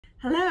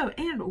Hello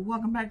and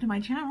welcome back to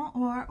my channel,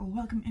 or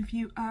welcome if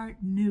you are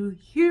new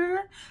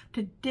here.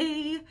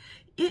 Today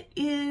it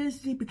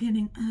is the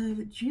beginning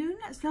of June,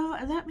 so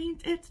that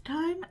means it's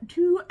time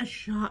to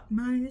shop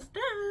my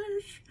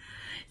stash.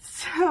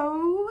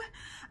 So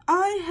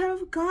I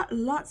have got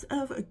lots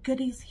of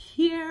goodies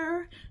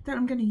here that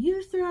I'm going to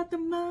use throughout the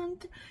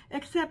month,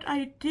 except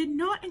I did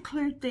not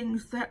include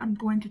things that I'm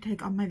going to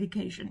take on my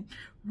vacation,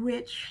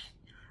 which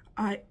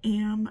I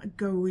am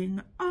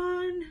going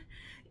on.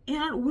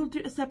 And we'll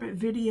do a separate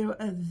video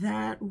of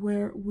that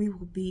where we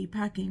will be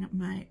packing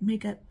my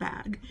makeup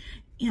bag.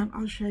 And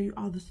I'll show you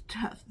all the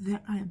stuff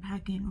that I am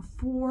packing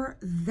for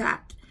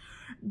that.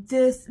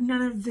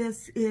 None of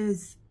this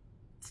is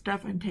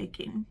stuff I'm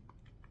taking.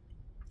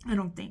 I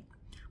don't think.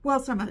 Well,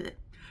 some of it.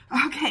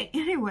 Okay,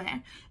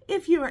 anyway,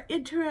 if you are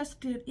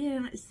interested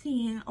in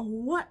seeing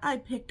what I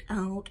picked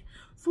out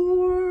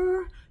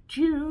for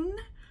June,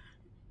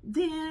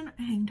 then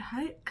hang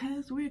tight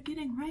because we're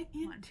getting right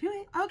into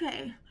it.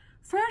 Okay.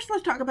 First,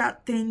 let's talk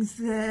about things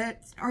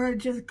that are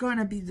just going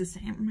to be the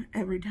same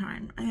every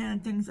time,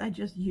 and things I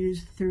just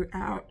use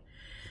throughout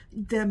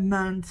the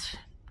month.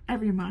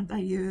 Every month I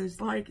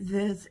use, like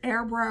this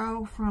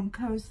Airbrow from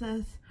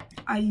Kosas.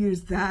 I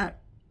use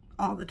that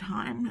all the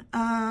time.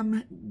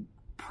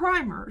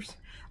 Primers.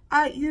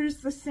 I use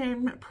the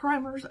same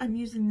primers. I'm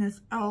using this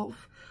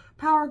e.l.f.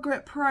 Power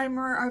Grip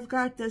Primer. I've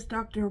got this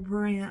Dr.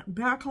 Brandt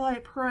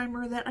Backlight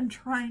Primer that I'm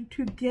trying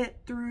to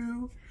get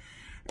through.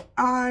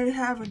 I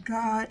have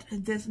got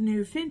this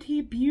new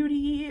Fenty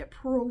Beauty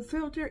Pro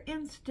Filter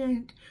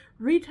Instant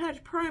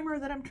Retouch Primer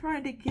that I'm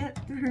trying to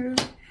get through.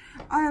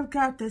 I have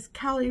got this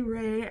Cali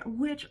Ray,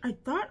 which I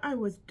thought I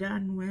was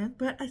done with,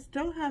 but I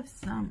still have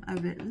some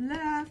of it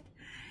left.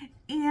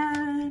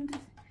 And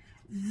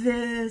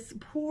this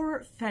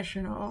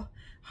Professional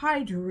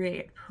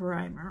Hydrate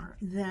Primer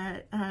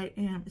that I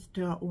am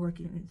still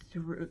working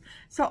through.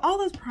 So all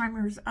those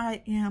primers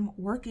I am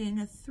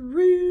working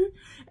through,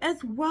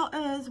 as well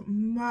as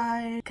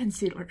my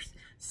concealers.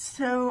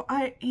 So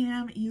I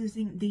am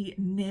using the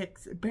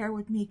NYX Bear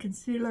With Me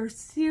Concealer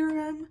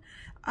Serum.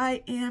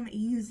 I am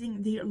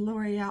using the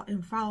L'Oreal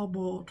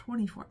Infallible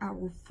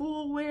 24-Hour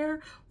Full Wear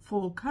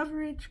Full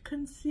Coverage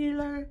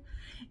Concealer.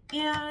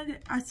 And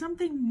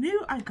something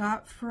new I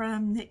got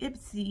from the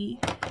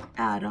Ipsy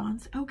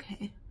add-ons.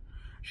 Okay,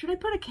 should I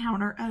put a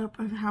counter up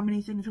of how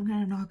many things I'm going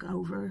to knock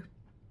over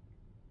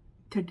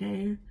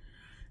today?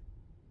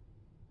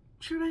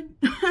 Should I?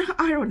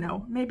 I don't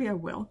know. Maybe I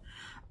will.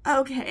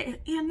 Okay,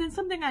 and then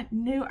something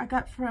new I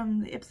got from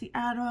the Ipsy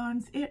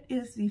add-ons. It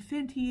is the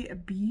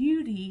Fenty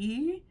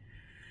Beauty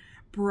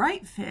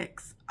Bright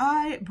Fix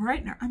Eye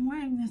Brightener. I'm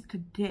wearing this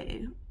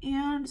today,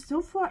 and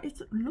so far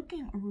it's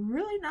looking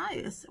really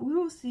nice. We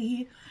will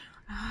see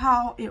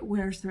how it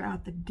wears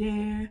throughout the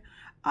day.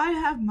 I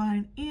have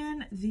mine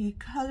in the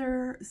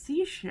color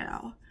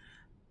Seashell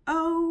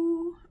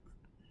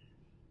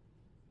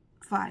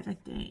 05, I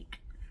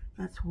think.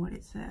 That's what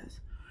it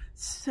says.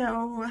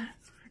 So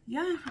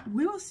yeah,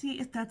 we'll see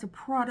if that's a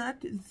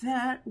product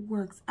that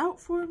works out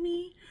for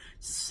me.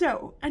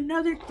 So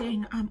another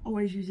thing I'm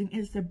always using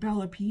is the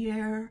Bella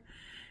Pierre.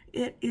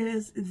 It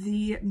is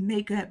the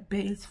makeup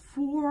base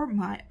for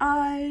my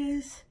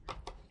eyes.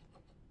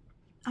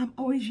 I'm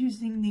always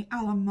using the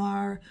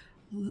Alamar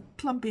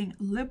Plumping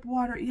Lip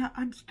Water. Yeah,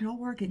 I'm still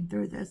working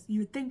through this.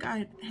 You'd think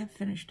I'd have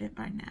finished it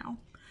by now.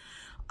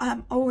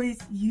 I'm always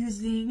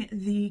using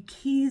the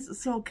Keys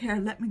Soul Care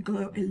Let Me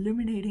Glow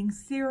Illuminating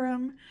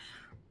Serum,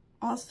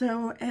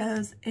 also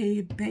as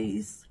a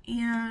base.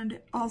 And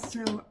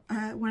also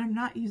when I'm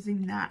not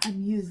using that,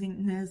 I'm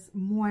using this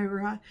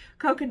Moira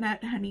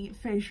Coconut Honey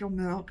Facial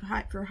Milk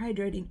for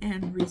hydrating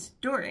and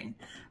restoring.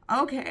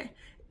 Okay,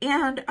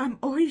 and I'm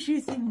always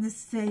using the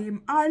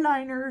same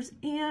eyeliners,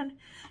 and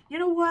you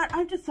know what,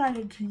 I've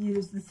decided to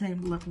use the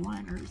same lip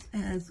liners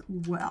as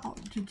well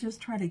to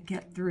just try to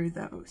get through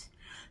those.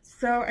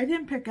 So I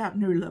didn't pick out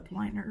new lip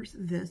liners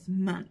this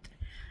month.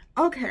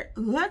 Okay,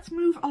 let's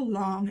move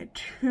along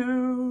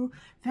to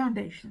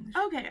foundations.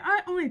 Okay,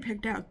 I only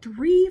picked out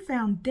 3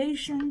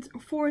 foundations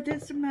for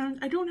this month.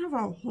 I don't have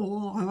a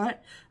whole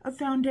lot of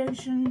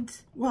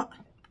foundations. Well,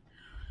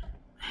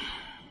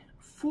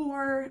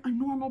 for a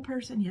normal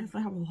person, yes, I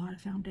have a lot of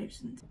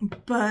foundations.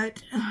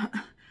 But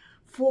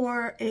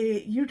for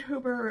a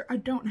YouTuber, I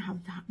don't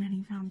have that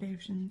many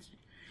foundations.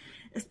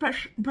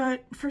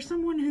 But for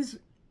someone who's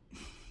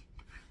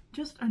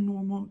just a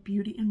normal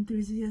beauty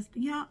enthusiast,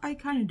 yeah, I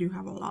kind of do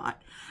have a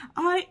lot.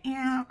 I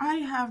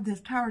have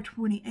this Tower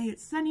 28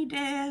 Sunny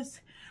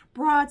Days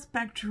Broad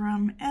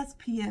Spectrum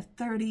SPF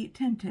 30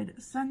 tinted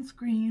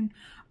sunscreen.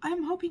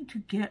 I'm hoping to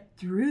get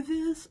through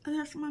this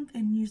month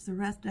and use the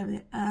rest of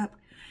it up.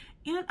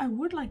 And I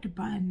would like to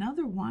buy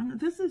another one.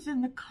 This is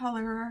in the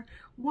color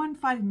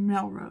 15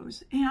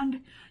 Melrose.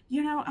 And,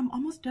 you know, I'm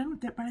almost done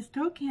with it, but I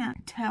still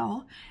can't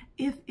tell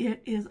if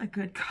it is a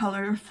good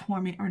color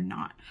for me or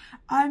not.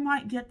 I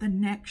might get the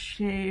next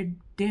shade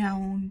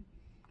down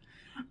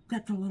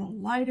that's a little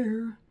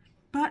lighter,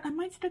 but I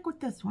might stick with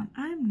this one.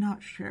 I'm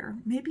not sure.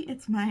 Maybe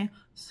it's my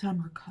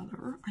summer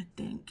color, I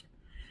think.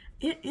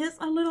 It is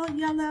a little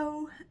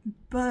yellow,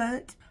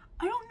 but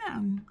I don't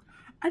know.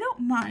 I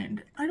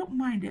don't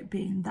mind it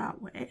being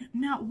that way.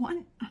 Now,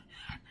 one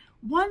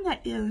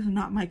that is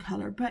not my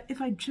color, but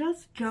if I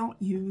just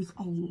don't use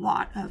a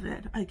lot of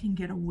it, I can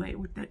get away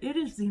with it. It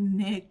is the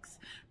NYX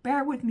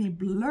Bear With Me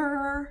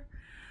Blur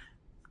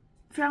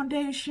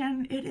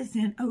foundation. It is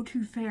in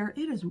 02 Fair.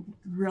 It is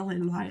really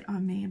light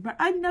on me, but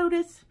I've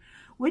noticed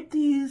with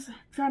these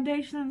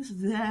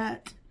foundations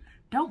that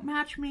don't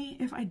match me,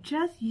 if I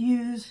just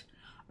use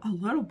a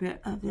little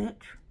bit of it,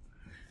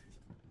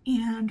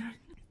 and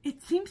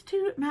it seems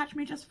to match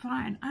me just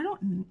fine.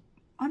 I'm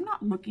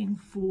not looking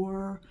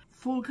for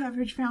full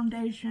coverage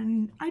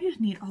foundation. I just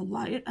need a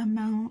light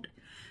amount.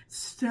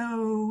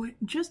 So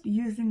just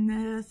using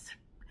this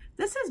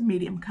is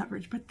medium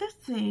coverage, but this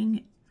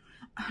thing,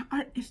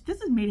 if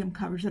this is medium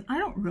coverage, then I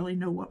don't really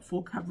know what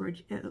full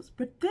coverage is,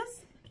 but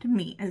this to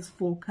me is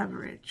full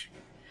coverage.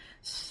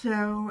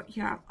 So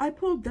yeah, I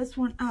pulled this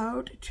one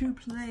out to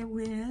play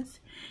with,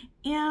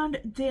 and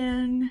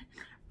then,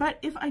 but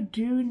if I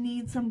do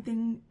need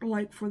something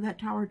like for that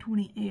Tower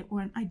 28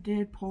 one, I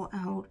did pull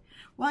out,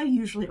 well, I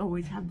usually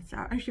always have this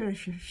out. I should have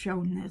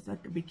shown this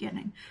at the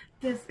beginning.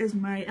 This is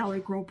my LA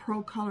Girl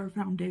Pro Color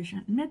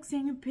Foundation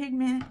Mixing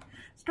Pigment.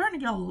 Starting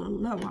to get a little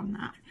low on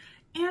that.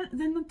 And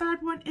then the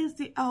third one is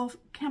the e.l.f.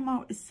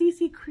 Camo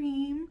CC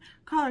Cream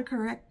Color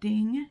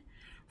Correcting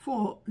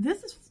Full.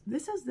 This is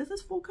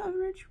full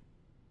coverage.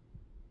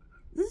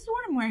 This is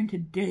what I'm wearing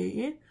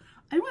today.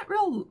 I went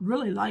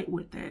really light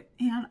with it,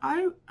 and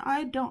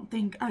I don't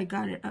think I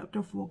got it up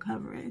to full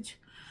coverage.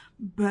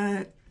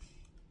 But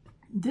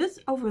this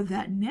over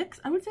that NYX,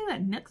 I would say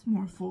that NYX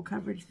more full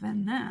coverage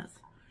than this.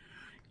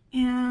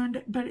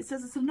 But it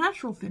says it's a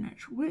natural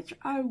finish, which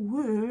I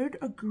would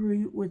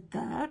agree with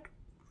that.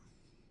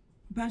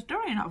 But it's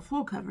definitely not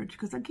full coverage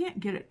because I can't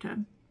get it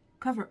to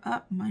cover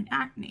up my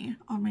acne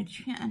on my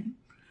chin.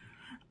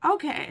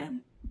 Okay,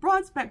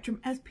 broad spectrum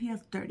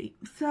SPF 30.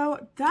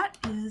 So that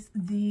is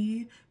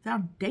the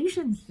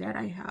foundation set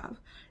I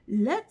have.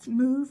 Let's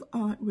move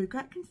on. We've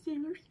got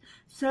concealers.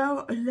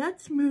 So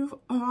let's move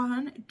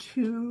on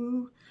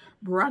to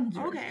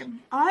bronzer. Okay,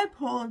 I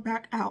pulled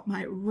back out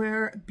my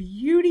Rare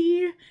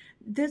Beauty.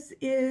 This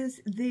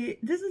is the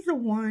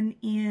one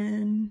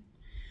in,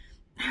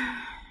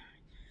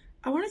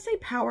 I want to say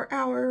Power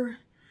Hour.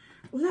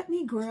 Let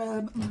me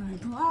grab my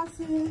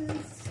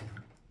glasses,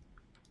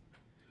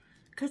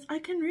 because I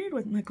can read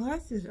with my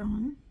glasses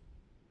on.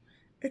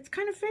 It's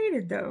kind of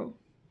faded though.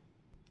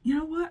 You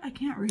know what? I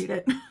can't read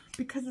it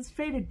because it's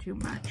faded too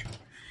much.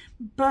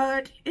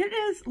 But it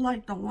is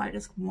like the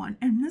lightest one,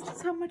 and this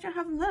is how much I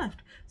have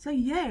left. So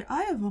yay,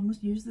 I have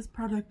almost used this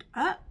product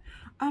up.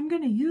 I'm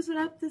going to use it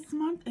up this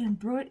month and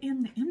throw it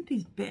in the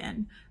empties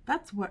bin.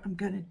 That's what I'm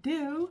going to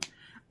do.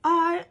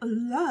 I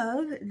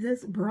love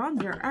this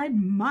bronzer. I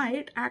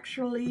might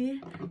actually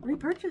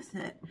repurchase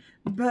it,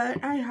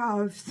 but I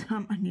have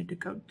some I need to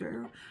go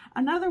through.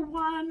 Another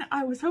one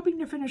I was hoping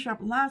to finish up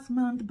last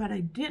month, but I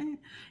didn't,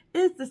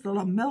 is this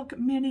little Milk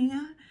Mini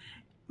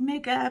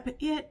makeup.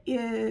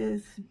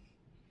 It's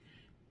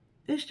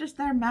just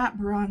their matte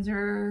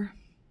bronzer.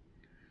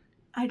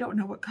 I don't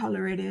know what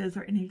color it is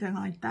or anything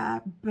like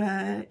that,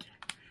 but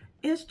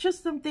it's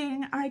just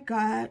something I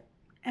got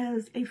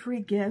as a free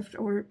gift,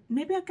 or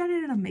maybe I got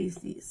it in a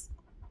Macy's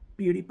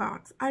beauty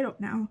box. I don't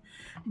know.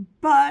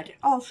 But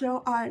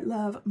also, I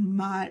love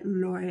my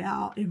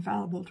L'Oreal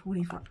Infallible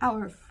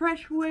 24-Hour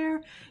Fresh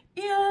Wear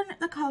in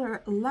the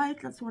color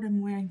Light. That's what I'm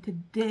wearing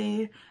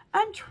today.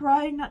 I'm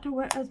trying not to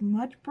wear as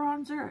much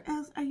bronzer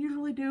as I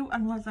usually do,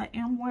 unless I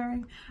am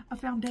wearing a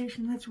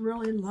foundation that's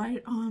really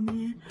light on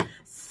me.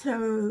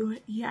 So,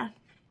 yeah.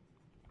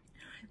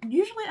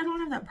 Usually I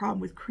don't have that problem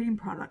with cream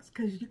products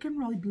because you can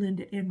really blend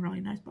it in really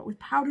nice, but with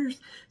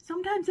powders,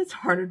 sometimes it's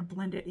harder to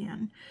blend it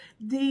in.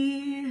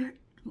 The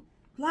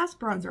last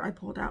bronzer I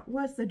pulled out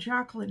was the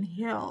Jaclyn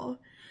Hill.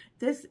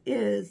 This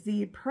is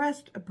the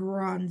pressed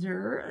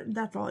bronzer,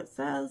 that's all it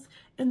says,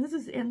 and this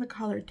is in the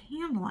color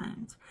Tan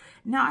Lines.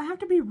 Now I have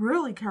to be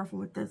really careful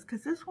with this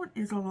because this one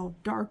is a little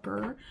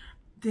darker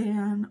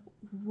than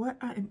what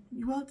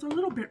well, it's a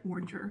little bit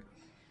oranger,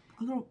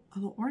 a little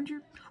oranger,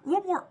 a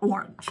little more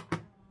orange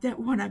than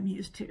what I'm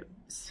used to.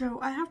 So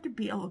I have to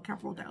be a little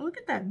careful with that. Look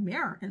at that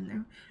mirror in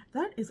there.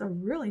 That is a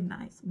really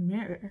nice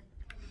mirror.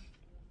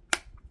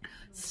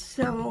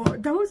 So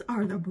those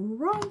are the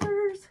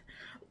bronzers.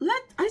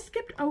 I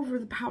skipped over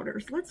the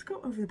powders. Let's go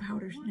over the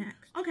powders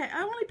next. Okay,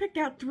 I only picked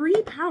out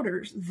 3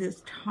 powders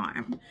this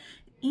time.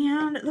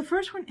 And the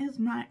first one is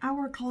my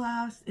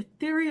Hourglass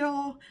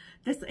Ethereal.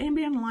 This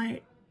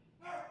Ambient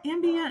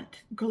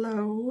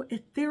Glow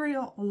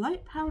Ethereal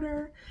Light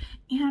Powder,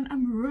 and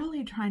I'm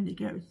really trying to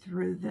go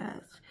through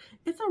this.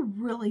 It's a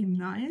really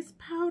nice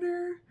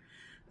powder,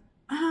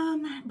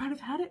 but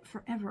I've had it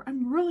forever.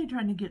 I'm really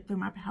trying to get through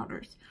my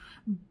powders,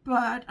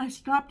 but I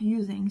stopped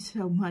using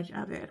so much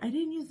of it. I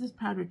didn't use this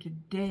powder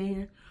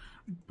today,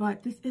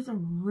 but this is a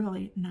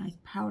really nice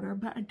powder,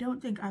 but I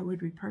don't think I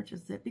would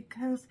repurchase it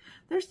because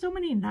there's so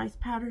many nice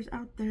powders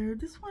out there.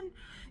 This one,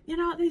 you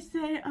know, they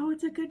say, oh,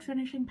 it's a good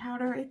finishing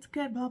powder, it's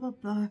good, blah, blah,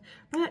 blah,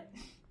 but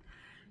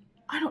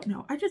I don't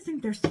know. I just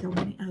think there's so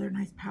many other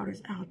nice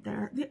powders out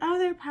there. The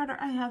other powder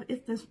I have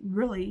is this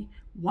really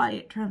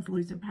white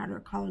translucent powder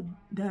called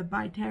the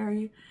By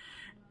Terry,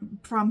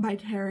 from By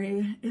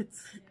Terry.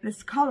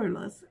 It's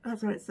colorless,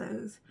 that's what it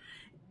says.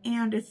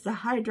 And it's the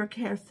Hydra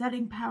Care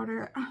setting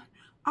powder.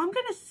 I'm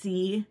gonna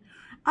see.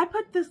 I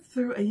put this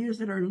through a use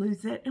it or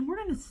lose it, and we're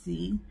gonna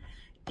see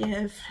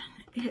if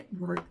it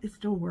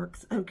still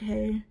works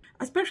okay.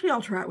 Especially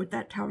I'll try it with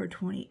that Tower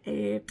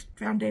 28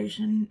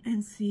 foundation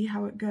and see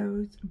how it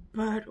goes,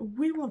 but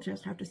we will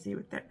just have to see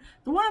with it.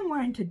 The one I'm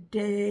wearing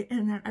today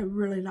and that I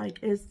really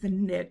like is the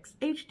NYX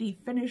HD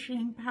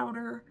Finishing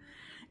Powder,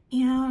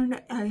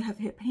 and I have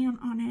hit pan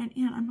on it,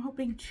 and I'm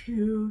hoping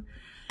to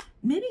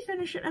maybe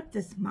finish it up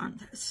this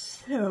month.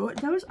 So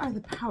those are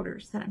the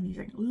powders that I'm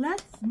using.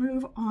 Let's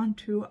move on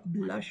to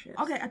blushes.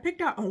 Okay, I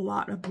picked out a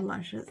lot of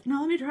blushes. Now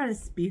let me try to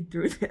speed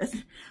through this.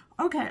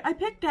 Okay, I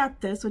picked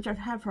out this, which I've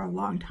had for a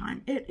long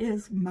time. It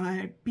is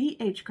my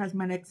BH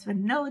Cosmetics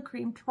Vanilla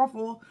Cream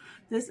Truffle.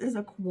 This is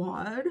a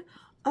quad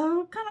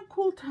of kind of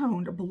cool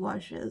toned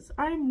blushes.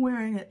 I'm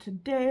wearing it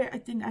today. I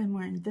think I'm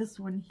wearing this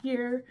one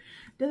here.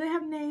 Do they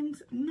have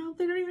names? No,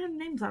 they don't even have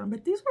names on them,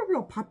 but these were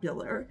real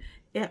popular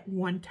at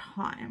one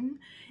time,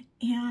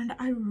 and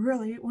I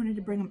really wanted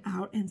to bring them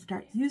out and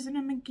start using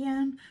them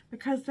again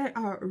because they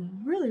are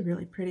really,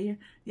 really pretty.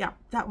 Yeah,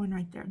 that one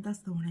right there, that's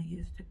the one I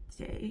used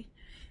today.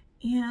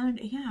 And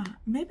yeah,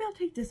 maybe I'll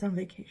take this on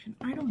vacation,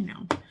 I don't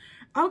know.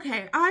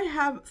 Okay, I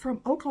have from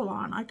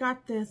Okalon, I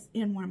got this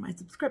in one of my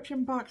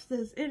subscription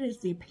boxes. It is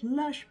the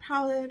Plush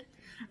palette.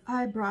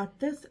 I brought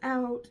this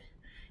out,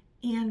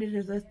 and it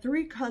is a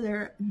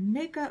 3-color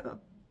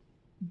makeup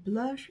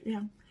blush.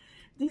 Yeah,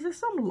 these are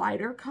some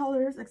lighter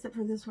colors except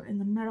for this one in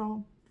the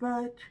middle,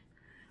 but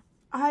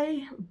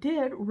I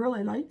did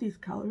really like these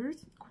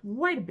colors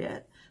quite a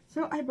bit,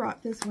 so I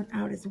brought this one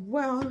out as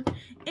well.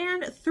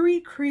 And 3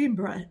 cream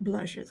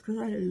blushes because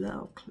I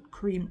love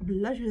cream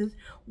blushes.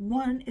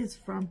 One is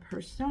from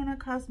Persona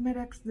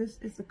Cosmetics. This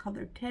is the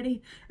color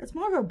Teddy. It's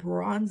more of a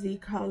bronzy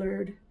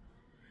colored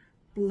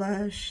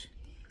blush.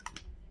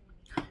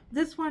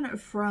 This one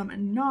from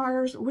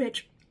NARS,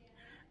 which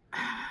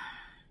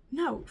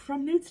no,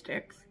 from Nude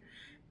Sticks.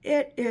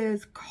 It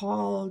is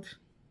called,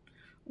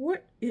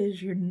 what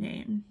is your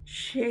name?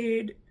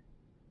 Shade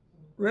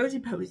Rosy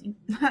Posy,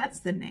 that's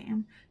the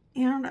name,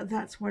 and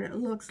that's what it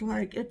looks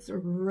like. It's a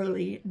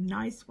really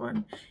nice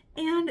one.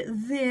 And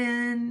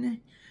then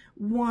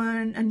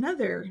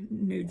another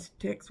Nude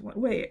Sticks one,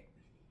 wait,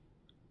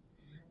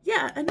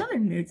 yeah, another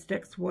Nude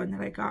Sticks one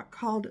that I got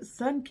called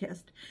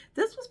Sunkissed.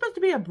 This was supposed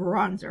to be a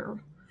bronzer,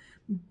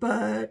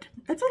 but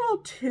it's a little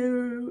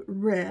too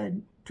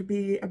red to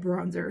be a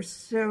bronzer,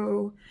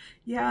 so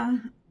yeah,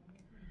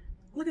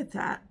 look at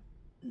that.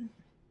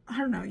 I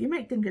don't know, you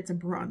might think it's a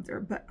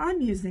bronzer, but I'm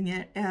using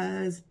it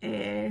as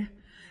a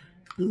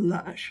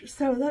blush.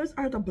 So those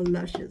are the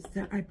blushes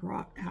that I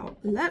brought out.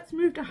 Let's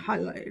move to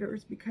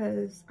highlighters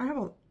because I have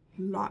a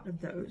lot of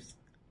those.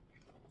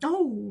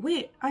 Oh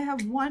wait, I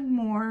have one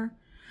more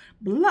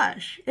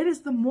blush. It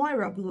is the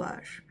Moira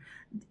blush,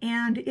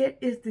 and it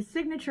is the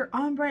Signature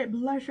Ombre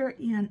Blusher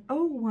in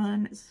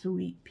 01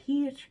 Sweet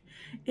Peach.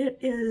 It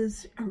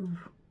is a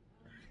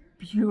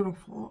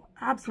beautiful,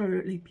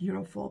 absolutely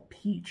beautiful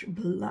peach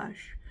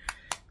blush.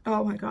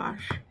 Oh my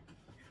gosh,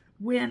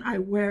 when I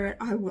wear it,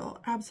 I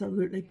will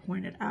absolutely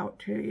point it out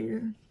to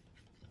you.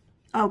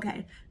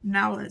 Okay,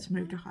 now let's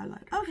move to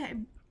highlight. Okay,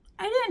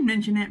 I didn't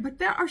mention it, but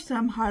there are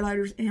some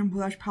highlighters and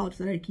blush palettes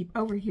that I keep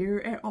over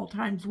here at all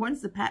times.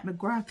 One's the Pat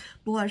McGrath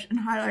blush and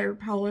highlighter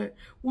palette,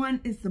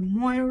 one is the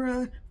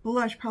Moira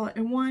blush palette,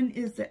 and one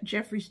is the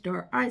Jeffree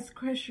Star Ice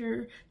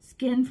Crusher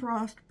Skin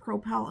Frost Pro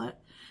palette.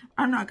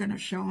 I'm not going to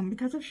show them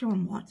because I've shown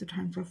them lots of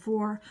times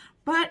before,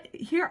 but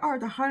here are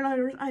the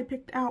highlighters I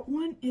picked out.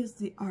 One is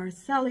the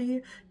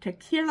Araceli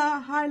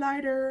Tequila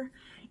highlighter,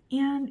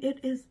 and it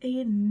is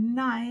a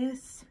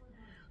nice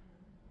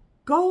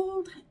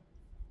gold,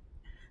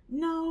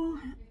 no,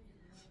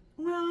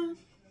 well,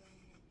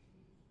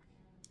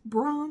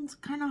 bronze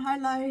kind of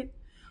highlight.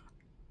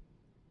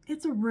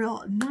 It's a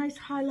real nice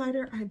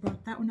highlighter. I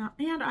brought that one out,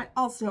 and I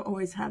also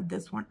always have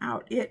this one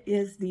out. It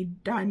is the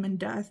Diamond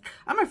Dust.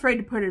 I'm afraid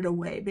to put it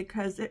away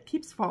because it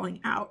keeps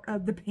falling out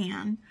of the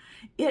pan.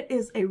 It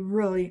is a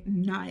really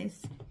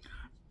nice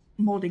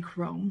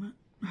multi-chrome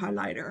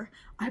highlighter.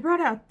 I brought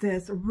out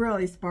this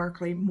really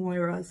sparkly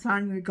Moira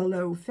Sun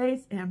Glow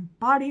Face and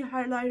Body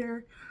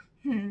highlighter.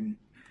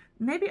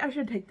 Maybe I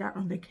should take that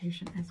on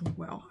vacation as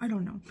well. I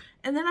don't know.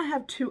 And then I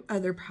have 2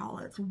 other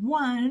palettes.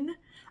 One,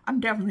 I'm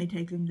definitely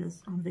taking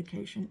this on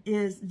vacation,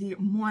 is the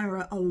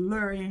Moira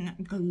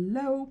Alluring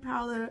Glow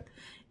palette.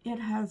 It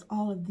has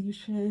all of these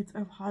shades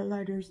of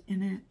highlighters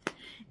in it.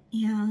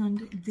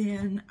 And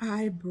then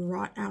I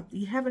brought out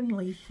the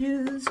Heavenly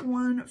Hues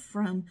one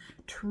from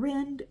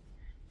Trend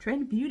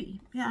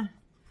Beauty. Yeah.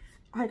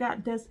 I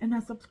got this in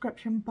a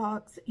subscription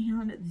box,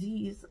 and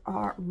these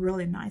are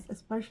really nice,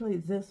 especially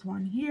this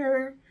one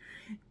here,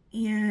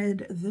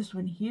 and this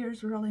one here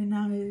is really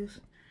nice,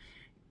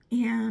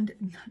 and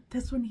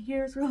this one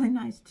here is really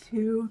nice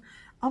too.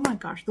 Oh my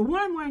gosh, the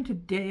one I'm wearing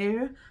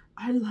today,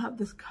 I love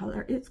this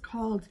color. It's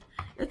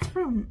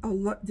from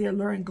the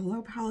Allure and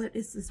Glow palette.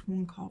 It's this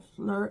one called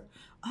Flirt.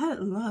 I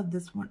love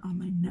this one on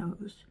my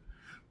nose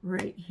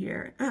right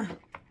here.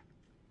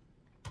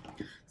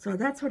 So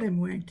that's what I'm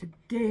wearing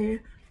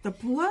today. The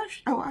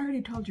blush, oh, I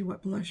already told you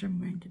what blush I'm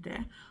wearing today.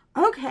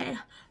 Okay,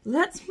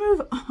 let's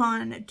move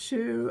on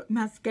to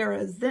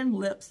mascaras, then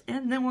lips,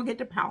 and then we'll get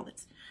to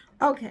palettes.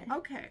 Okay,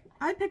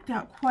 I picked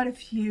out quite a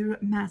few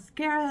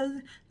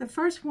mascaras. The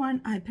first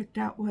one I picked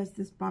out was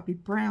this Bobbi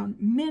Brown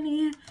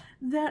mini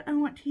that I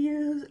want to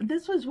use.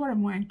 This was what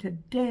I'm wearing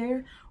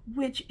today,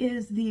 which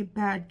is the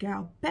Bad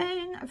Gal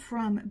Bang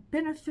from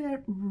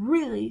Benefit.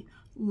 Really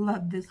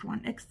love this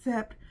one,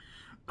 except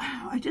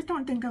I just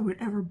don't think I would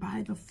ever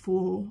buy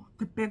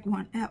the big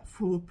one at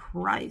full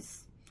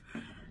price.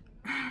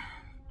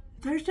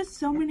 There's just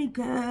so many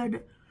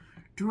good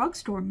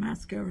drugstore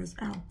mascaras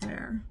out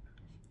there.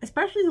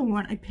 Especially the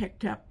one I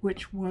picked up,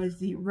 which was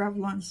the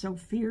Revlon So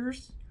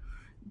Fierce.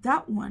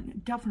 That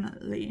one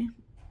definitely,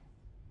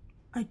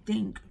 I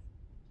think,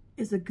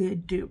 is a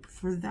good dupe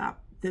for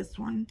this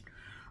one.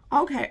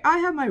 Okay, I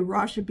have my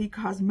Rashbi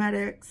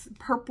Cosmetics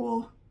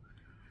purple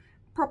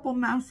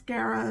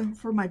mascara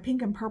for my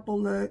pink and purple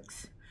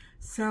looks.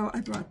 So I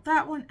brought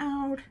that one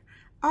out.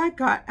 I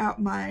got out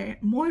my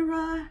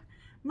Moira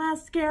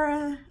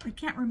mascara. I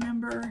can't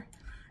remember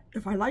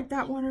if I like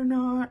that one or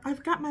not.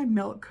 I've got my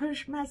Milk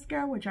Kush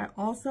mascara, which I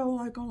also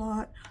like a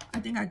lot.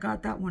 I think I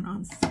got that one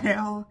on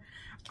sale.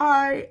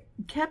 I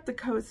kept the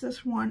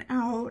Kosas one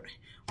out,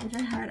 which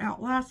I had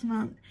out last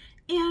month.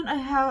 And I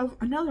have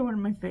another one of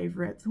my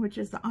favorites, which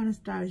is the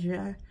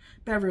Anastasia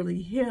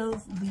Beverly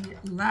Hills, the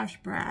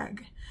Lash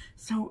Brag.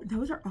 So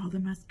those are all the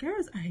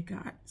mascaras I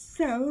got.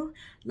 So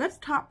let's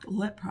talk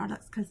lip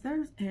products, because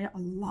there's a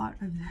lot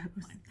of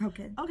those.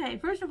 Okay,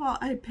 first of all,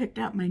 I picked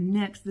out my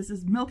NYX. This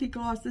is Milky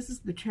Gloss. This is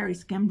the cherry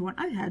skimmed one.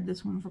 I've had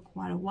this one for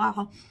quite a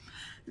while.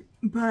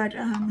 But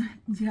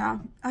yeah,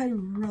 I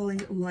really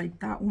like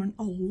that one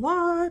a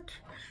lot.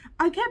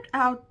 I kept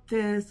out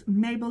this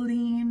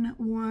Maybelline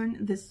one,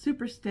 this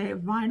Superstay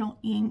Vinyl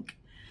Ink,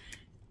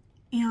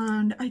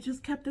 and I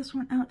just kept this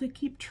one out to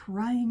keep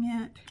trying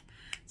it.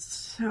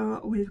 So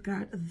we've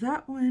got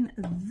that one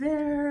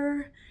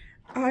there.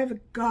 I've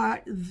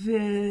got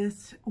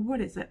this,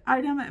 what is it,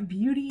 Item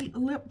Beauty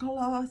lip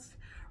gloss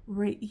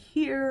right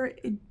here.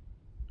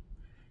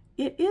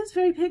 It is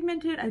very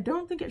pigmented. I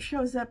don't think it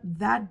shows up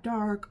that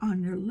dark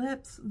on your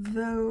lips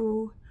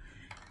though.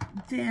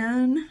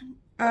 Then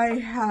I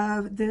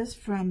have this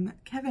from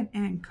Kevin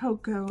and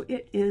Coco.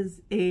 It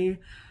is a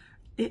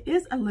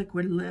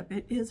liquid lip.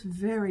 It is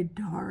very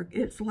dark.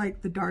 It's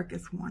like the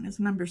darkest one. It's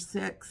number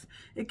 6.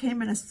 It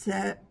came in a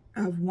set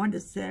of 1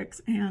 to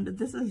 6, and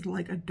this is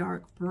like a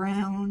dark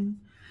brown.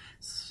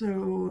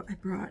 So I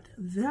brought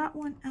that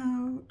one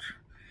out.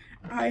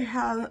 I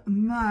have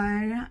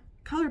my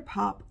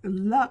ColourPop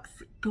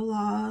Luxe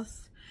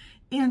Gloss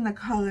in the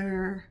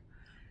color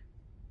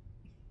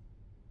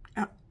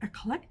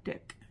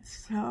Eclectic.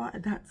 So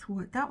that's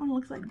what that one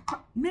looks like.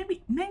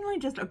 Mainly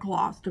just a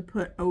gloss to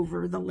put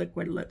over the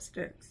liquid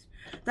lipsticks.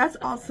 That's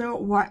also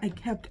why I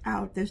kept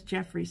out this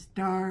Jeffree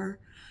Star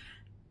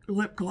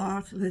lip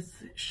gloss,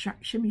 this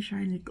shimmy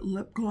shiny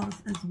lip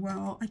gloss as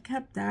well. I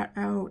kept that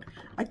out.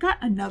 I got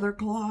another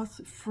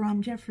gloss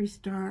from Jeffree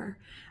Star.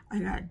 I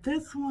got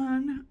this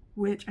one,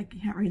 which I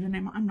can't read the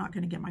name. I'm not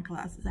going to get my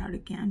glasses out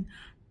again,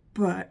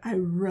 but I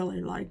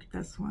really liked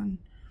this one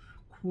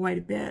quite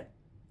a bit.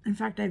 In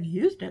fact, I've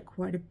used it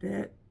quite a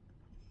bit.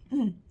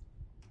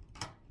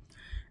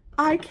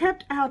 I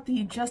kept out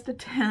the Just a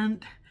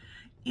Tint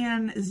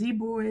in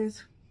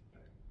Z-Boys.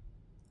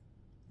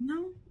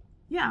 No,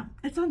 yeah,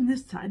 it's on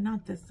this side,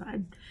 not this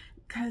side,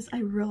 because I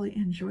really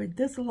enjoyed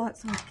this a lot,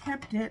 so I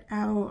kept it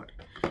out.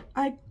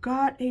 I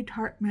got a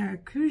Tarte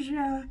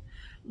Maracuja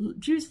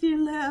Juicy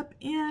Lip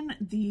in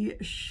the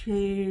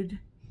shade,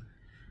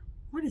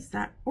 what is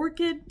that,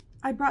 Orchid.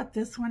 I brought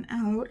this one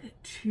out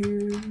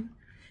to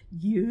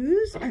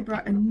use. I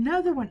brought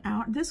another one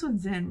out. This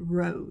one's in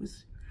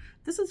Rose.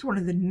 This is one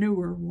of the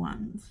newer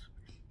ones.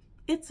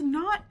 It's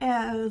not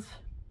as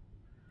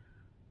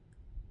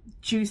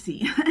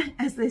juicy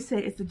as they say.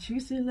 It's a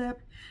juicy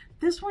lip.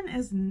 This one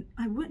is,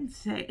 I wouldn't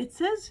say, it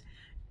says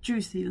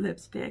juicy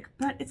lipstick,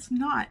 but it's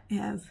not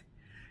as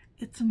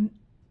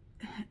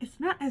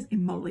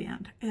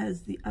emollient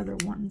as the other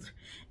ones.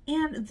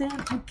 And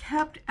then I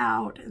kept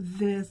out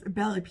this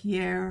Bella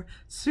Pierre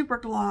Super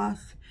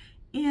Gloss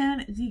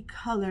in the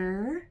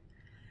color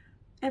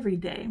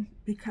Everyday,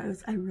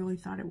 because I really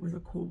thought it was a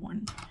cool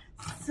one.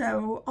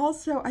 So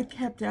also I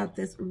kept out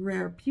this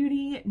Rare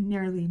Beauty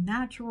Nearly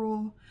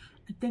Natural.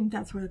 I think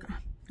that's where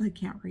I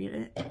can't read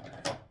it.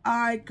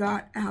 I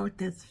got out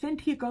this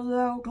Fenty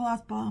Glow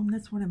Gloss Balm.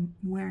 That's what I'm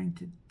wearing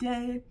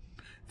today.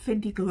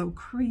 Fenty Glow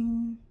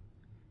Cream.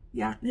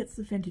 Yeah, it's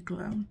the Fenty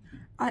Glow.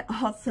 I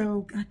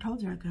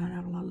told you I got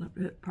out a lot of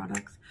lip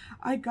products.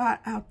 I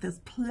got out this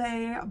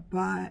Play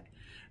by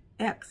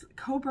X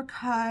Cobra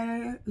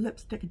Kai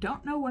lipstick. I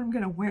don't know what I'm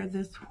going to wear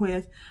this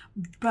with,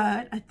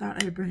 but I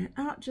thought I'd bring it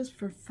out just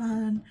for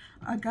fun.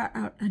 I got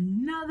out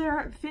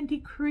another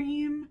Fenty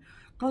Cream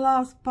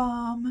Gloss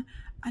Bomb.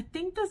 I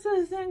think this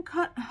is in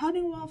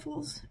Honey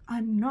Waffles.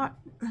 I'm not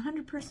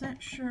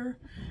 100% sure.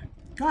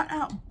 Got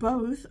out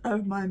both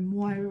of my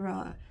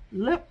Moira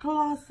lip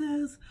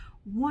glosses.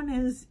 One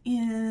is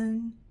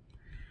in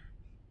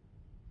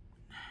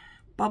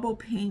Bubble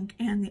Pink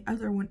and the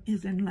other one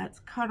is in Let's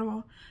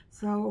Cuddle.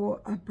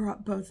 So I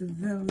brought both of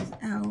those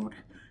out.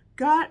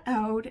 Got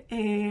out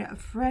a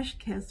Fresh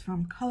Kiss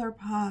from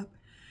ColourPop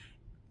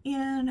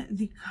in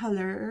the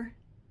color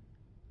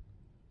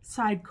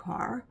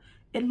Sidecar.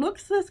 It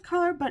looks this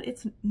color, but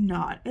it's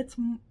not.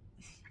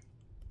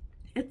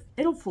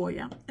 It'll fool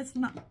you. It's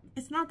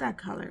not that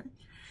color.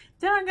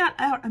 Then I got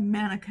out a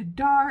Manna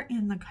Kadar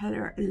in the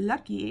color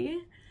Lucky.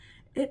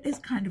 It is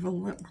kind of a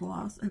lip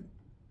gloss,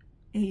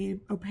 a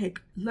opaque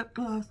lip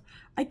gloss.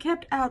 I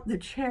kept out the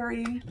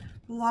Cherry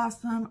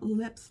Blossom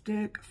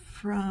lipstick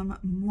from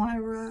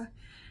Moira.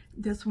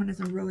 This one is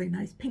a really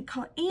nice pink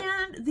color.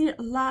 And the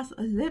last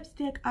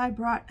lipstick I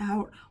brought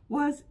out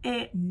was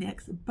a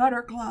NYX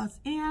Butter Gloss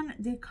in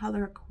the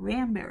color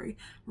Cranberry.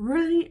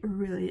 Really,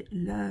 really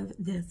love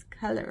this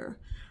color.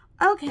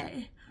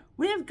 Okay,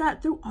 we've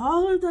got through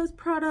all of those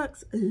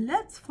products.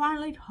 Let's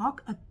finally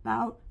talk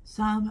about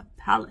some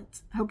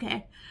palettes.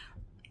 Okay,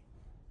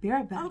 be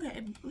right back.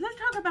 Okay, let's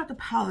talk about the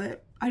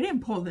palette. I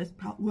didn't pull this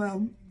palette.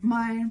 Well,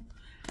 my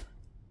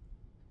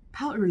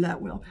palette roulette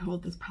wheel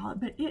pulled this palette,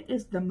 but it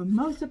is the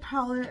Mimosa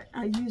palette.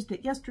 I used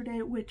it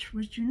yesterday, which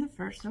was June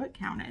the 1st, so it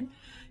counted.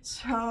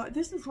 So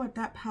this is what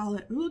that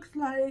palette looks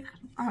like.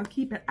 I'll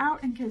keep it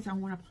out in case I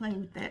want to play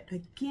with it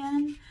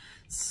again.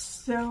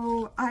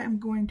 So I am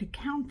going to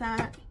count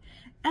that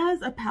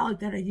as a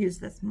palette that I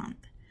used this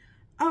month.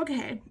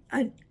 Okay,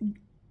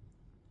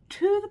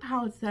 to the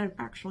palettes that I've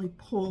actually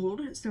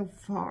pulled so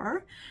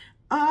far,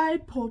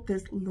 I pulled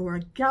this Laura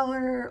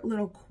Geller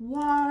little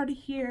quad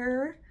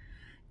here.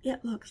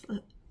 It looks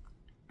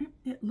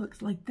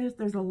like this.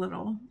 There's a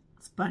little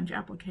sponge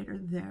applicator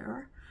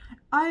there.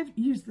 I've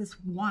used this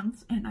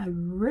once and I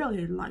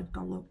really liked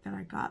the look that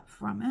I got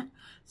from it.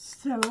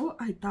 So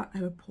I thought I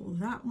would pull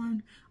that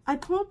one. I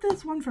pulled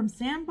this one from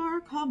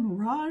Sandbar called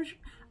Mirage.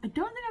 I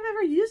don't think I've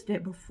ever used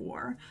it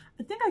before.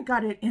 I think I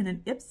got it in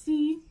an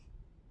Ipsy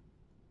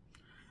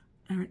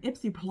or an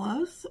Ipsy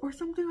Plus or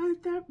something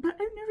like that, but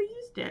I've never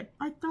used it.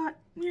 I thought,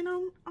 you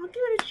know, I'll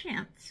give it a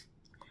chance.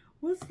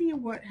 We'll see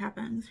what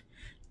happens.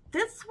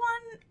 This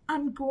one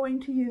I'm going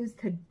to use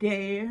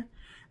today.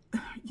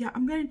 Yeah,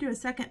 I'm going to do a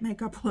second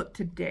makeup look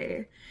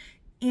today.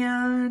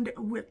 And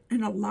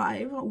in a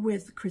live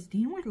with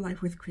Christine, with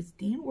Live with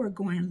Christine. We're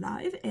going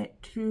live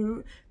at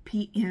 2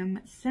 p.m.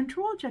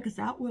 Central. Check us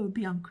out. We'll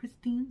be on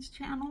Christine's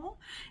channel.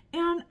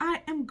 And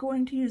I am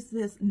going to use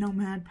this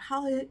Nomad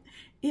palette.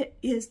 It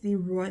is the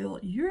Royal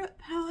Europe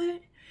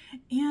palette.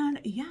 And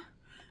yeah,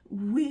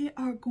 we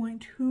are going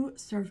to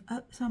serve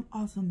up some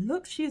awesome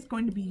looks. She is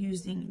going to be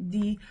using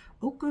the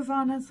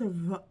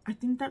Okavana, I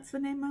think that's the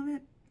name of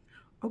it,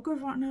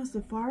 Okavana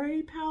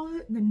Safari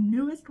palette, the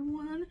newest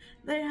one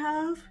they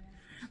have.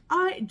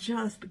 I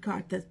just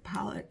got this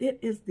palette. It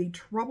is the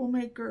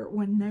Troublemaker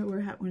when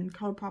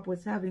ColourPop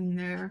was having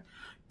their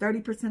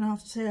 30%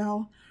 off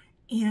sale.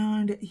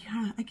 And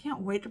yeah, I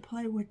can't wait to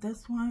play with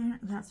this one.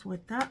 That's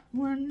what that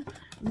one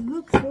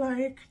looks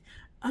like.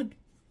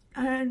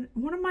 And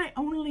one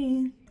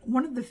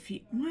of the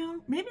few,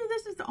 well, maybe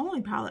this is the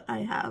only palette I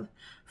have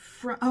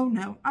from, oh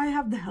no, I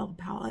have the Hella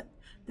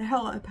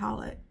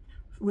palette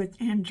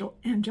with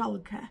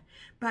Angelica.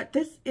 But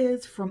this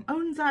is from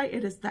Onsai.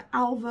 It is the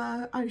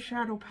Alva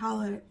eyeshadow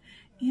palette.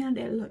 And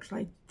it looks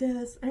like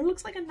this. It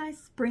looks like a nice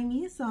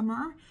springy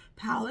summer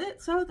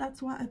palette. So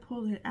that's why I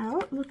pulled it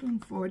out. Looking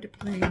forward to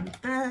playing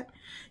with that.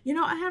 You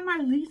know, I had my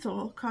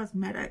Lethal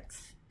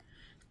Cosmetics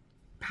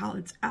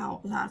palettes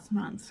out last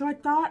month, so I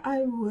thought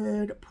I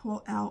would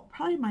pull out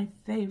probably my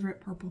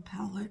favorite purple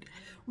palette,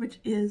 which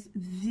is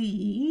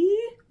the,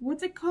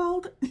 what's it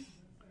called?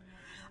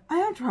 I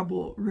have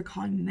trouble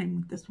recalling the name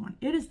of this one.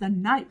 It is the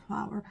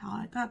Nightflower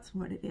palette. That's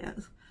what it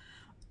is,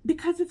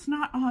 because it's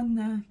not on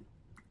the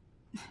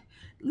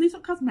Lethal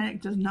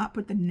Cosmetics does not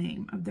put the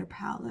name of their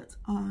palettes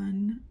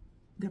on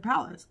their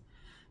palettes.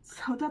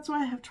 So that's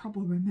why I have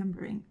trouble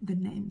remembering the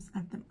names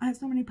of them. I have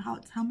so many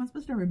palettes. How am I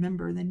supposed to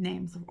remember the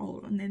names of all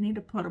of them? They need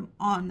to put them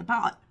on the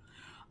palette.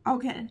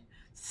 Okay,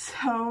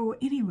 so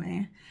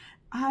anyway,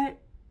 I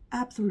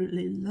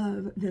absolutely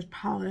love this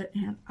palette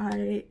and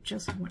I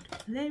just want to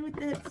play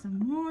with it some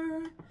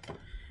more.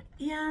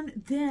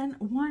 And then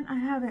one I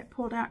haven't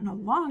pulled out in a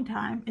long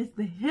time is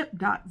the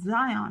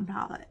Hip.Zion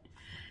palette.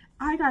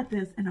 I got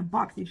this in a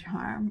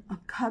BoxyCharm a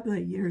couple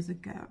of years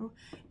ago,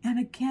 and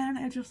again,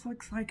 it just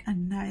looks like a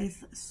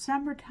nice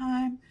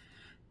summertime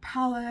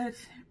palette.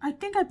 I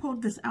think I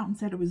pulled this out and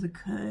said it was a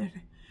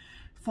good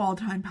fall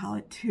time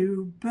palette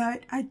too,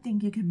 but I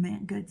think you can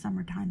make good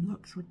summertime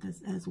looks with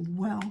this as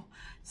well.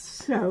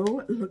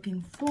 So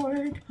looking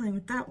forward to playing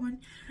with that one.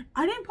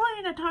 I didn't pull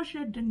any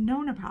Natasha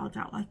Denona palettes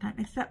out last time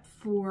except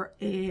for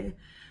a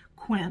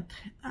Quint.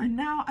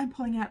 Now I'm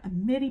pulling out a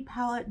midi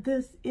palette.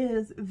 This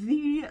is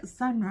the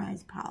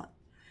Sunrise palette.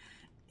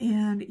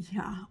 And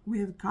yeah,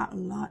 we've got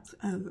lots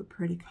of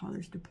pretty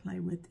colors to play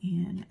with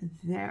in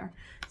there.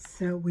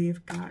 So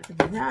we've got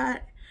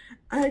that.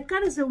 I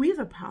got a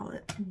Zoeva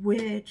palette,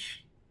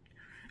 which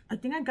I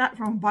think I got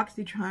from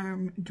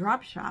BoxyCharm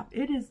Drop Shop.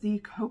 It is the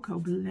Cocoa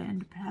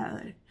Blend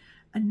palette.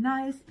 A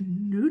nice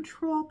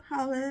neutral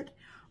palette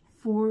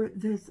for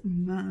this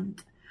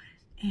month.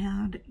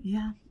 And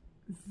yeah,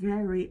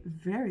 very,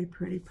 very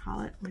pretty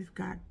palette we've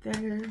got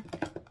there.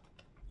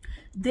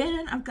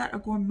 Then I've got a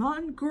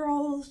Gourmand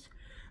Girls,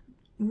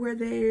 where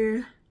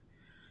they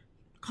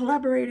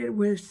collaborated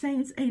with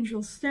Saints,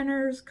 Angels,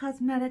 Sinners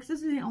Cosmetics.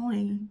 This is the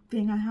only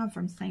thing I have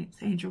from Saints,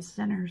 Angels,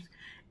 Sinners.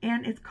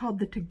 And it's called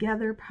the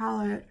Together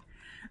palette.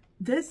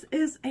 This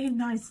is a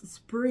nice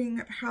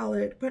spring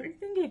palette, but I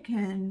think it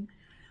can,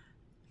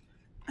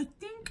 I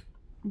think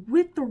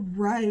with the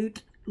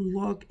right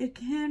look, it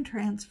can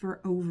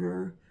transfer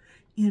over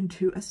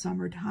into a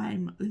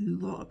summertime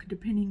look,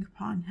 depending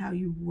upon how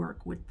you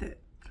work with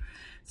it.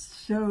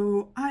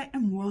 So I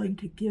am willing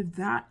to give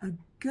that a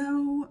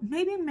go.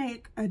 Maybe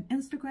make an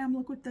Instagram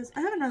look with this.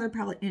 I have another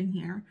palette in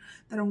here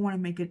that I want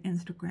to make an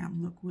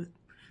Instagram look with,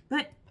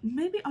 but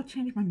maybe I'll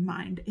change my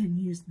mind and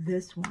use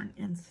this one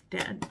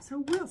instead.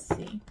 So we'll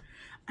see.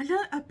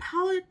 A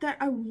palette that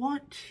I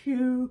want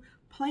to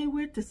play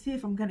with to see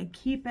if I'm going to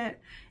keep it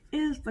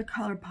is the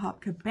ColourPop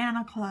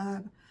Cabana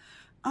Club.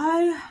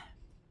 I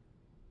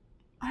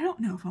don't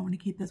know if I want to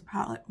keep this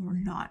palette or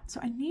not, so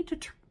I need to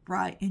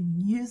try and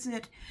use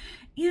it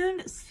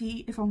and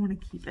see if I want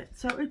to keep it.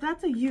 So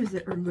that's a use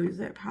it or lose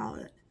it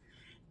palette.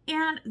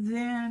 And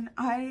then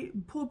I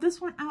pulled this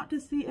one out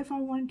to see if I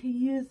wanted to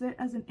use it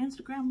as an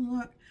Instagram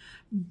look,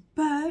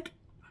 but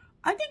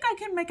I think I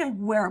can make a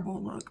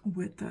wearable look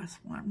with this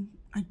one,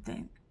 I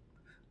think.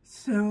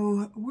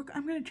 So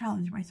I'm going to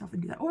challenge myself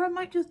and do that, or I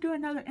might just do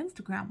another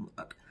Instagram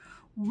look.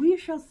 We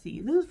shall see.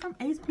 This is from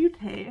Ace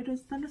Beauté. It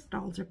is the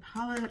Nostalgia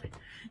palette.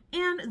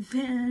 And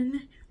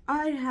then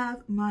I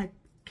have my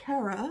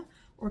Cara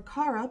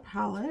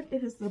palette.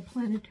 It is the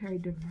Planetary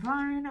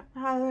Divine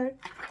palette.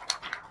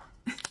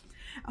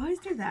 I always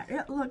do that.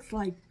 It looks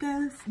like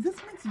this. This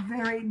makes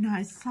very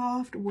nice,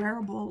 soft,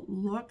 wearable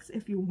looks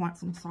if you want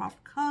some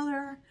soft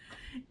color.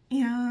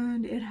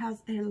 And it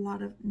has a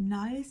lot of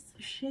nice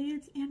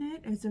shades in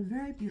it. It's a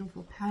very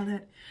beautiful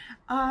palette.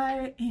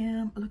 I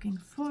am looking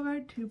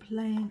forward to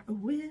playing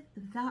with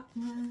that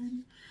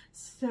one.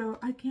 So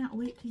I can't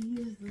wait to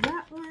use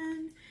that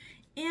one.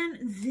 And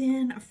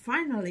then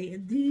finally,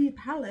 the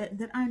palette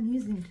that I'm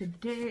using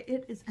today,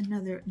 it is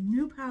another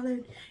new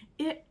palette.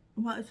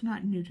 Well, it's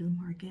not new to the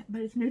market,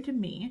 but it's new to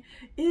me.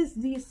 It is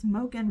the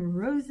Smoke and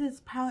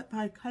Roses palette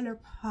by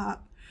ColourPop.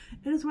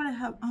 It is what I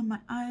have on my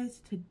eyes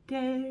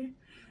today.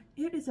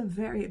 It is a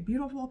very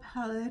beautiful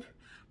palette,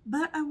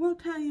 but I will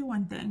tell you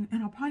one thing,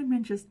 and I'll probably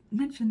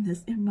mention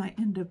this in my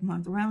end of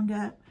month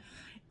roundup.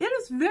 It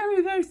is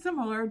very, very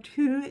similar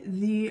to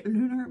the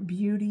Lunar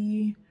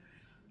Beauty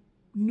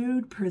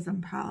Nude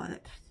Prism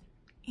palette,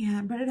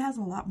 but it has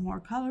a lot more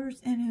colors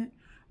in it.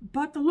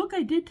 But the look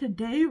I did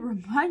today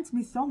reminds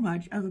me so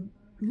much of a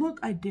look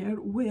I did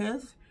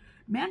with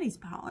Manny's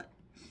palette.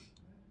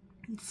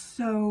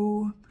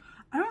 So,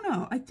 I don't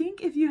know. I think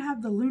if you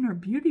have the Lunar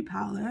Beauty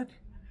palette,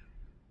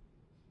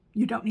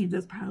 you don't need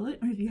this palette.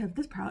 Or if you have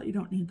this palette, you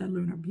don't need the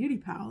Lunar Beauty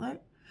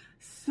palette.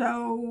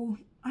 So,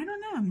 I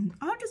don't know.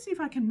 I'll just see if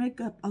I can make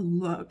up a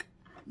look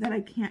that I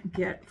can't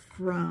get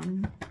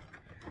from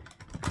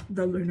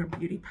the Lunar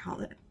Beauty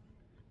palette.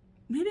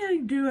 Maybe I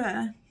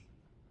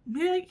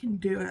can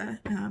do a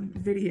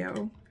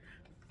video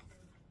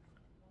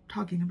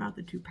talking about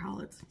the two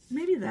palettes.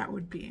 Maybe that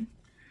would be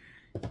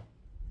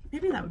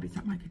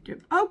something I could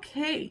do.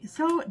 Okay,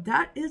 so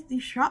that is the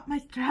Shop My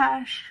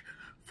Stash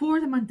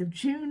for the month of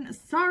June.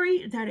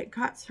 Sorry that it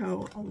got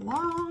so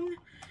long.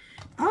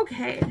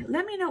 Okay,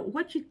 let me know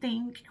what you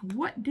think.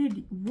 What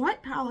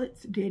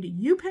palettes did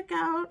you pick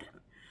out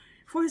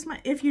for this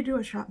month? If you do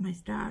a Shop My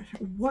Stash,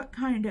 what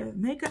kind of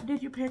makeup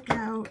did you pick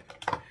out?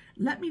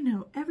 Let me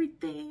know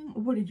everything.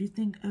 What did you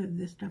think of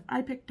this stuff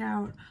I picked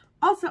out?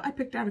 Also, I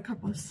picked out a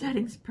couple of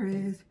setting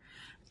sprays,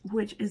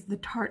 which is the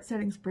Tarte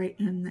setting spray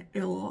and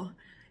the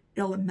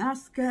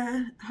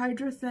Illamasqua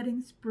Hydra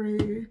setting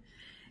spray.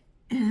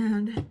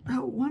 And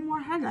one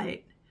more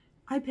highlight.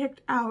 I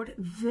picked out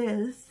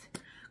this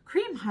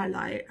cream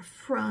highlight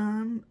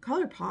from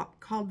ColourPop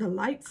called the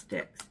Light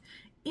Sticks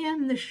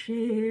in the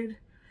shade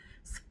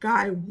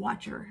Sky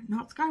Watcher.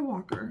 Not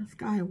Skywalker,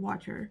 Sky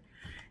Watcher.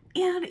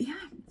 And yeah,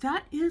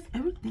 that is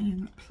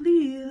everything.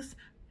 Please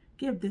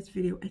give this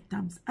video a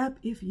thumbs up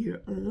if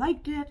you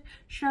liked it.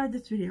 Share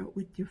this video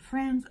with your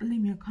friends. Leave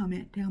me a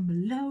comment down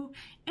below.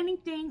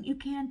 Anything you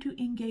can to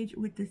engage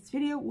with this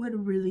video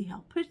would really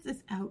help push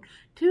this out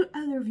to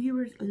other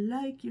viewers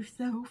like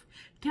yourself.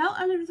 Tell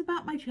others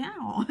about my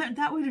channel.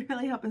 That would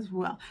really help as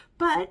well.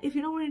 But if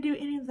you don't want to do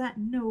any of that,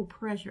 no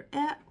pressure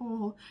at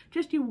all.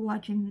 Just you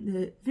watching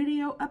the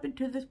video up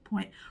until this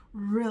point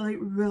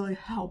really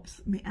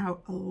helps me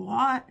out a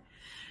lot.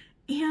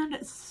 And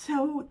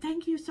so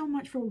thank you so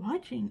much for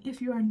watching. If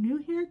you are new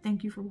here,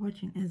 thank you for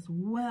watching as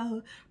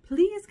well.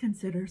 Please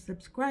consider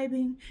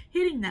subscribing,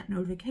 hitting that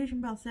notification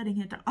bell, setting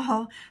it to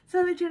all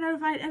so that you're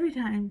notified every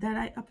time that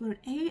I upload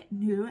a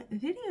new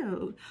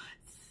video.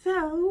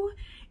 So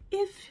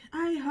if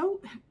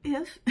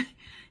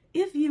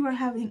you are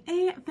having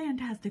a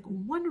fantastic,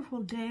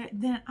 wonderful day,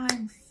 then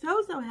I'm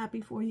so happy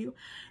for you.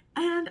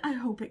 And I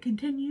hope it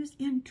continues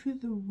into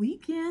the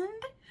weekend.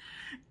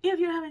 If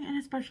you're having an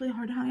especially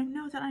hard time,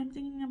 know that I'm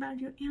thinking about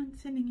you and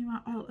sending you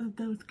out all of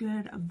those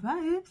good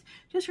vibes.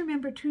 Just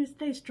remember to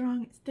stay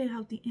strong, stay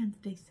healthy, and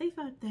stay safe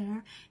out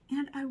there.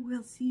 And I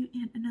will see you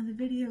in another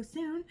video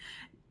soon.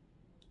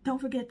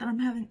 Don't forget that I'm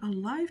having a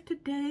live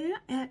today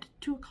at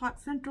 2 o'clock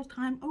Central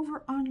Time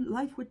over on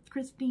Life with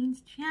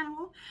Christine's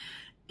channel.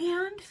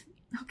 And,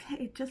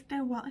 okay, just stay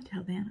well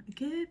until then.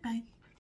 Goodbye.